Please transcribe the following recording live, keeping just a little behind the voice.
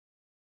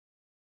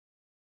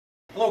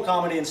Hello,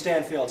 comedy in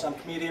Stanfield. I'm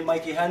comedian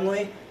Mikey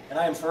Henley, and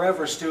I am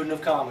forever a student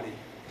of comedy.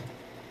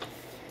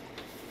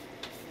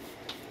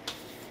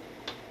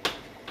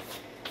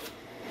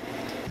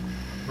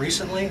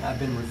 Recently, I've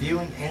been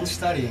reviewing and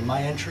studying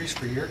my entries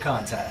for your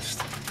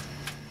contest.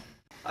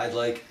 I'd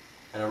like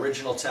an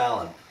original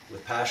talent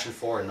with passion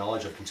for and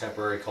knowledge of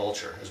contemporary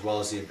culture, as well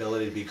as the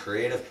ability to be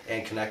creative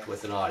and connect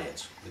with an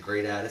audience. With a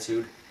great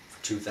attitude,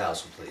 for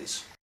 2,000,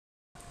 please.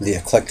 The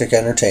Eclectic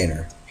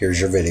Entertainer.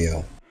 Here's your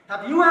video.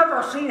 Have you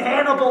ever seen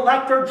Hannibal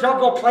Lecter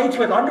juggle plates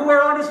with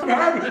underwear on his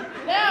head?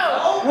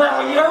 No!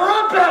 Well,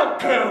 you're about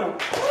to!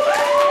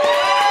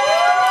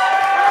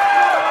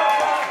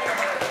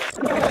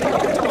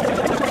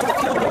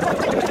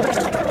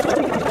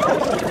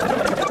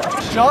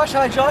 Josh,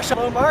 hi Josh.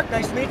 Hello Mark,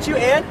 nice to meet you.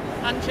 And?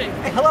 Angie.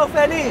 Hey, hello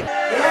Fanny.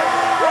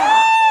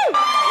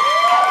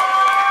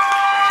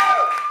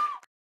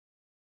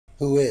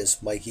 Who is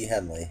Mikey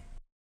Henley?